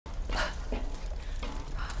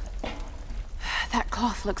That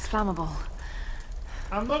cloth looks flammable.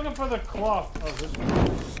 I'm looking for the cloth. Oh, this one.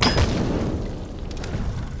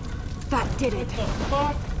 That did it. What the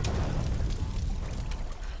fuck?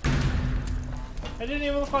 It didn't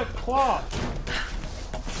even look like cloth.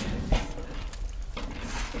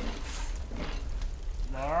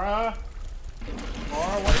 Laura?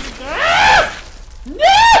 Laura, what are you doing? Ah! No!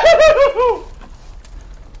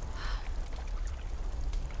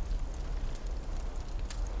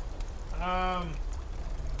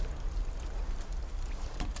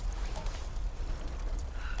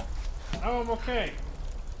 Oh, I'm okay.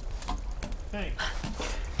 Thanks.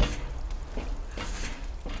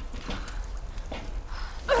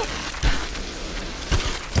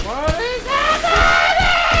 What is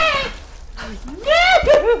happening?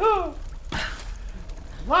 No!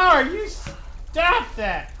 Laura, you stop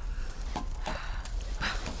that!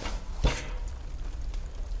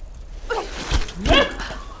 No!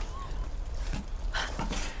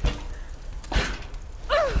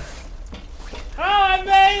 Oh, I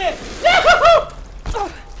made it! No!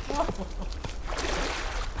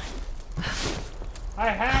 I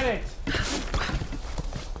had it!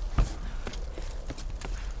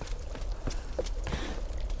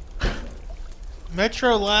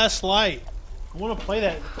 Metro Last Light. I want to play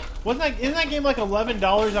that. Isn't that game like $11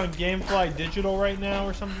 on GameFly Digital right now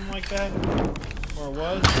or something like that? Or it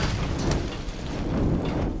was?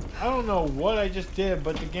 I don't know what I just did,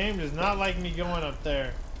 but the game does not like me going up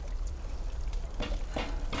there.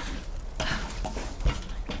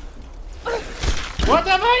 What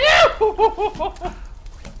the fuck?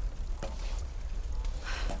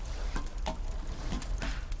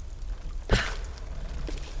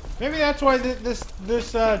 Maybe that's why this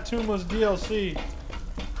tomb was DLC.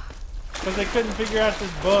 Because they couldn't figure out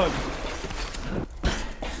this bug.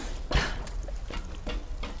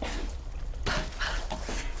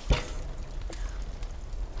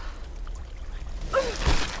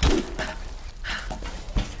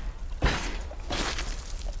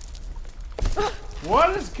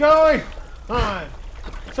 What is going on?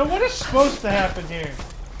 So what is supposed to happen here?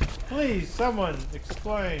 Please, someone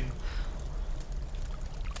explain.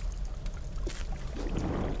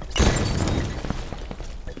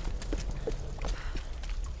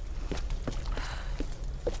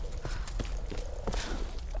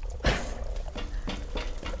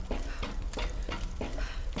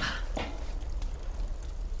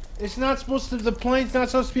 It's not supposed to, the plane's not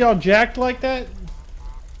supposed to be all jacked like that?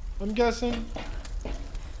 I'm guessing.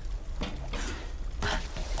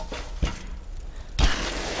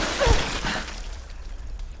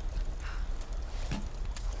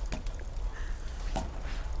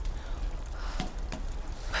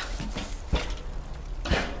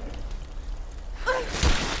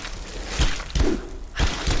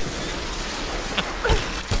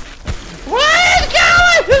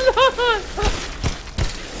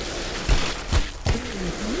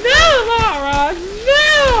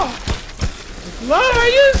 Laura,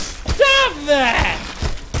 you stop that!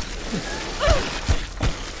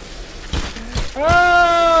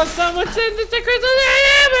 Oh, someone's in the secrets of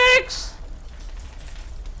dynamics!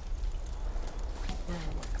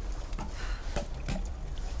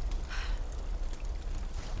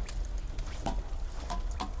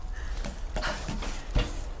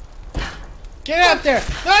 Get out there!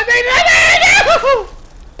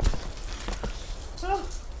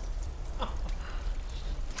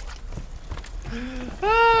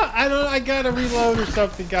 No! I gotta reload or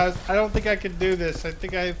something, guys. I don't think I can do this. I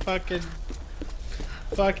think I fucking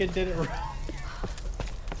did it wrong.